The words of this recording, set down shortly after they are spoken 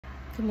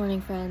Good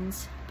morning,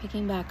 friends.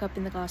 Picking back up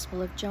in the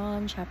Gospel of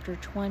John, chapter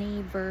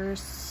 20,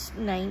 verse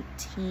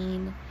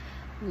 19.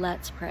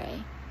 Let's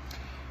pray.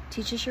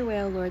 Teach us your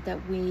way, O Lord,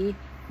 that we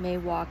may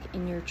walk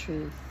in your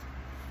truth.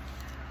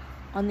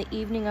 On the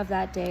evening of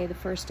that day, the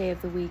first day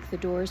of the week, the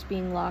doors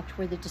being locked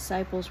where the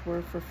disciples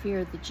were for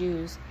fear of the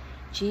Jews,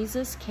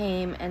 Jesus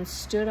came and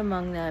stood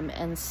among them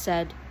and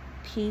said,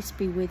 "Peace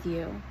be with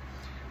you."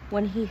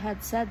 When he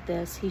had said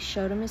this, he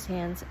showed him his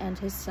hands and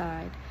his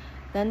side.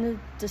 Then the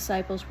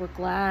disciples were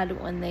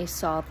glad when they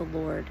saw the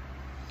Lord.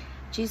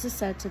 Jesus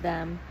said to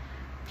them,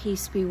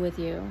 "Peace be with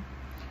you.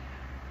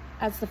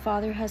 As the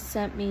Father has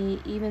sent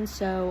me, even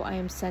so I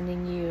am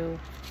sending you."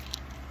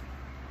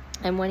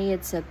 And when he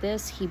had said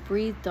this, he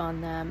breathed on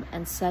them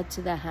and said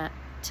to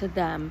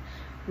them,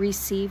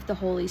 "Receive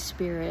the Holy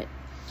Spirit.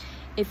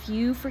 If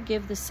you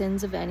forgive the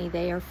sins of any,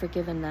 they are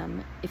forgiven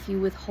them. If you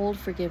withhold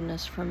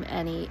forgiveness from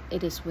any,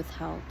 it is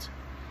withheld."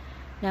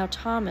 Now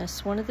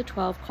Thomas, one of the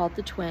 12 called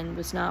the twin,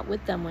 was not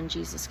with them when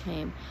Jesus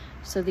came.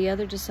 So the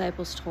other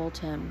disciples told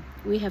him,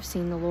 "We have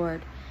seen the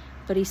Lord."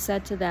 But he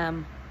said to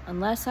them,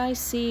 "Unless I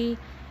see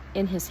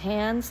in his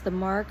hands the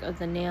mark of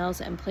the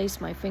nails, and place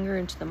my finger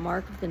into the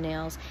mark of the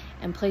nails,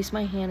 and place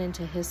my hand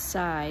into his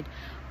side,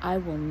 I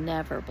will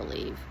never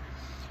believe."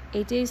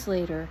 8 days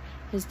later,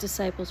 his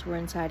disciples were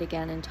inside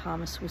again, and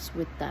Thomas was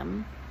with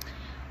them.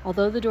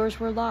 Although the doors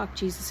were locked,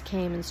 Jesus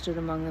came and stood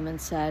among them and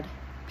said,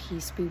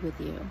 "Peace be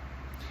with you."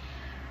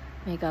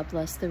 May God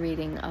bless the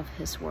reading of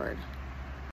his word.